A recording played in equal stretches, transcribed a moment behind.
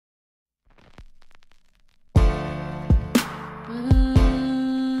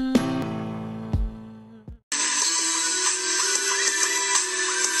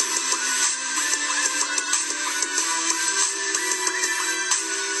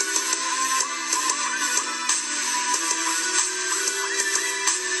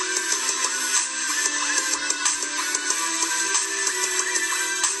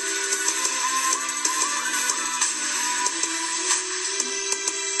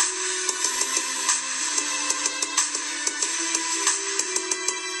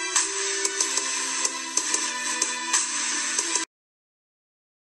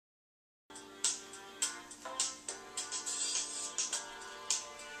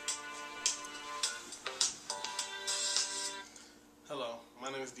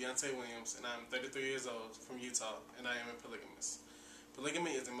Deontay Williams, and I am 33 years old from Utah, and I am a polygamist.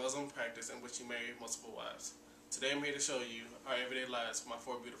 Polygamy is a Muslim practice in which you marry multiple wives. Today I'm here to show you our everyday lives with my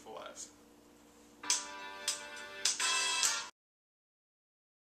 4 beautiful wives.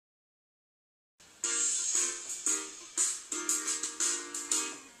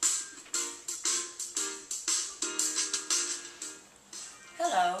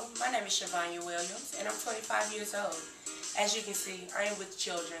 Hello, my name is Shavanya Williams, and I'm 25 years old. As you can see, I am with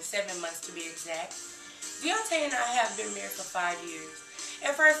children, 7 months to be exact. Deontay and I have been married for 5 years.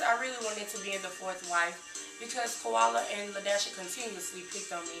 At first, I really wanted to be in the 4th wife because Koala and Ladasha continuously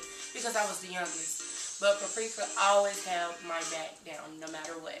picked on me because I was the youngest. But Paprika always held my back down no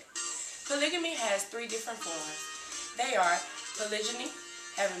matter what. Polygamy has 3 different forms. They are polygyny,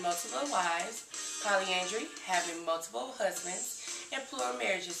 having multiple wives, polyandry, having multiple husbands, and plural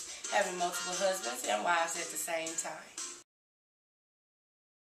marriages, having multiple husbands and wives at the same time.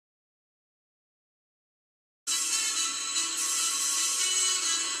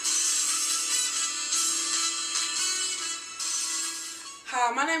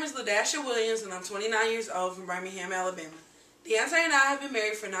 Hi, my name is Ladasha Williams, and I'm 29 years old from Birmingham, Alabama. Deontay and I have been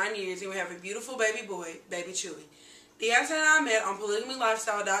married for 9 years, and we have a beautiful baby boy, baby Chewy. Deontay and I met on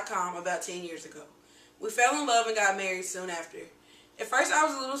polygamylifestyle.com about 10 years ago. We fell in love and got married soon after. At first, I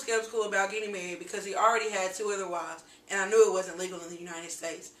was a little skeptical about getting married because he already had 2 other wives, and I knew it wasn't legal in the United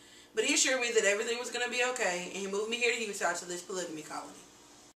States. But he assured me that everything was going to be okay, and he moved me here to Utah to this polygamy colony.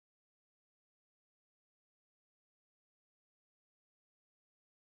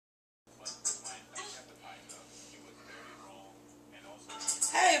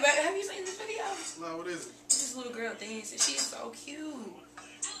 Hey, babe, have you seen this video? No, what is it? This little girl dancing. She is so cute.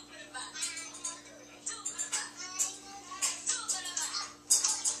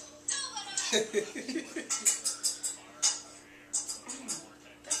 That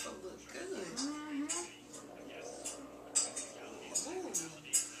would look good.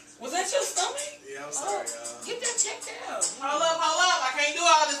 Was that your stomach? Yeah, I'm sorry, y'all. Get that checked out. Hold up. I can't do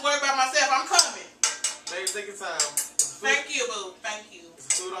all this work by myself. I'm coming. Baby, take your time. Thank you, boo. Thank you. Is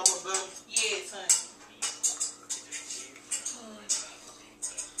the food almost done? Yes, honey.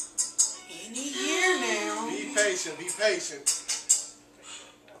 Any year now. Be patient, be patient.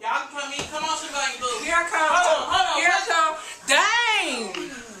 Y'all come in. Come on, Shavanya, boo. Here I come. Hold on. Here I come. Dang.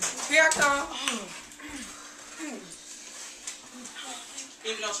 Here I come.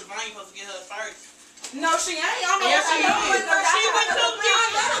 Even though Shavanya supposed to get her first. No, she ain't. I don't know Yes, what she is. She went to the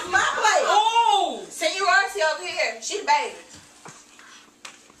kitchen. That was my plate. Oh. Seniority over here. She the baby.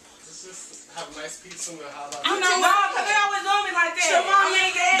 Let's just have a nice pizza with a hot dog. You know why? Because they always do me like that. Shavanya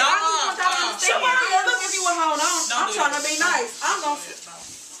ain't got it. Shavanya, look if you would hold on. I'm trying to be nice. I'm going to.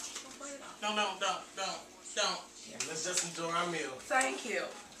 Don't. Let's just enjoy our meal. Thank you.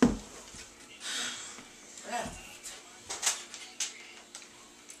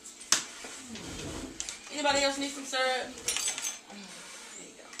 Anybody else need some syrup? There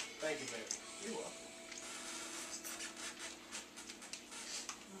you go. Thank you, baby. You're welcome.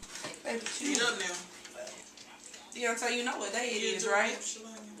 Baby, Eat up now. Deontay, you know what day it is, right?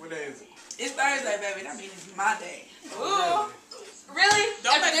 What day is it? It's Thursday, baby. That means it's my day. Ooh. Really?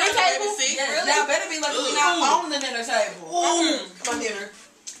 Don't At the make dinner my table? baby sick. Yes, Really? y'all better be lucky we're not on the dinner table. Ooh. Come on, dinner.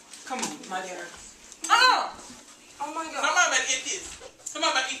 Come on, my dinner. Oh my God. Somebody better eat this.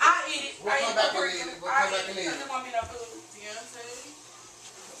 Somebody better eat this. I eat it. We'll I come eat back the and eat it. We'll I come eat back it and eat because it. there won't be no food. Deontay.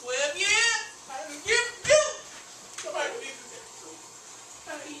 12 years. You. Somebody eat this.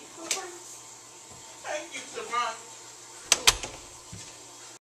 I eat the first. Thank you, Shavanya.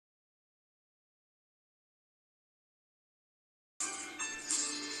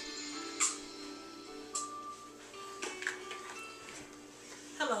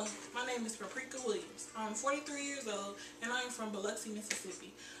 Hello, my name is Paprika Williams. I'm 43 years old and I am from Biloxi,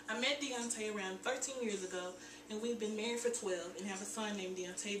 Mississippi. I met Deontay around 13 years ago and we've been married for 12 and have a son named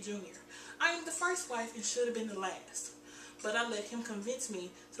Deontay Jr. I am the first wife and should have been the last, but I let him convince me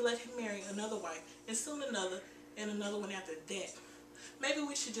to let him marry another wife and soon another and another one after that. Maybe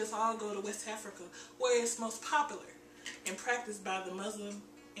we should just all go to West Africa where it's most popular and practiced by the Muslim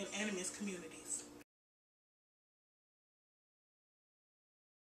and animist communities.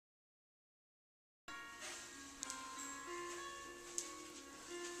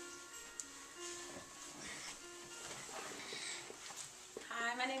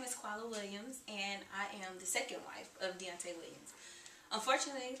 Hi, my name is Koala Williams, and I am the second wife of Deontay Williams.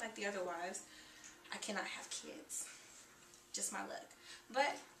 Unfortunately, like the other wives, I cannot have kids. Just my luck.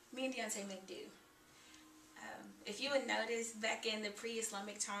 But me and Deontay make do. If you would notice, back in the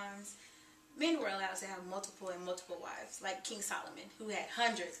pre-Islamic times, men were allowed to have multiple wives, like King Solomon, who had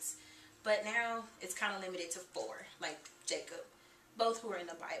hundreds. But now it's kind of limited to 4, like Jacob, both who are in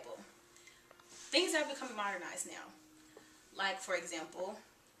the Bible. Things are becoming modernized now. Like, for example,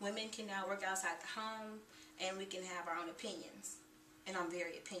 women can now work outside the home, and we can have our own opinions. And I'm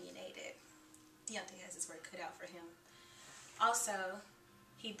very opinionated. Deontay has his work cut out for him. Also,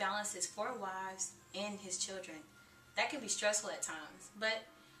 he balances 4 wives and his children. That can be stressful at times, but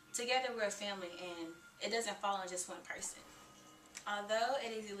together we're a family, and it doesn't fall on just one person. Although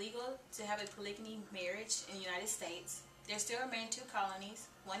it is illegal to have a polygamy marriage in the United States, there still remain 2 colonies,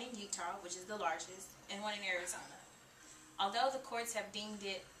 one in Utah, which is the largest, and one in Arizona. Although the courts have deemed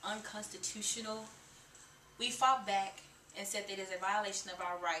it unconstitutional, we fought back and said that it is a violation of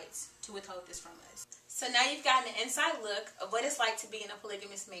our rights to withhold this from us. So now you've gotten an inside look of what it's like to be in a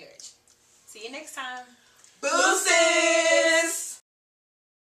polygamous marriage. See you next time. Boosters!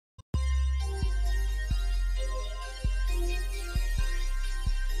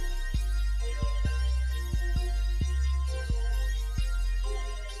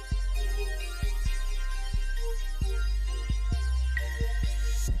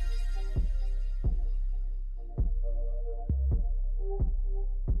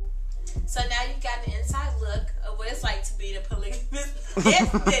 So now you've got an inside look of what it's like to be in a polygamous.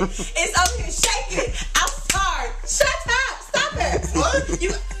 It's over here shaking. I'm sorry. Shut up. Stop it. What? I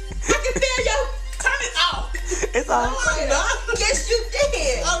can feel your. Turn it off. It's all I'm not. Yes, you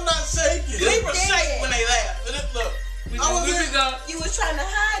did. I'm not shaking. People shake when they laugh. But look, You was trying to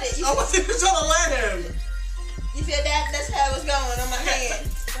hide it. I wasn't even trying to laugh. You feel that? That's how it was going on my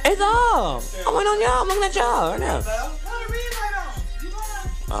hand. It's all. I went on y'all. I'm looking at y'all right now. What a ring light on. You know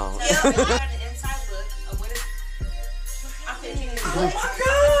Oh. Yeah, we got an inside look of what it's. I'm thinking. Oh my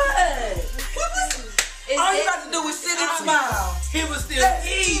God! All you got to do is sit and smile. He was still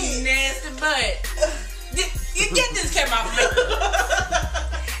eating nasty butt. Get this camera off me.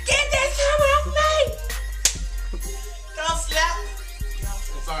 Get this camera off me. Don't slap.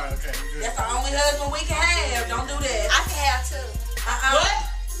 I'm sorry, okay. Good. That's the only husband we can have. Don't do that. I can have 2. What?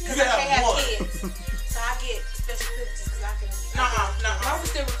 You I can can't have have 1. kids. So I get special privileges because I can. Nuh-uh. I was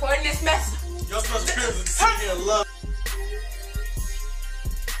still recording this mess.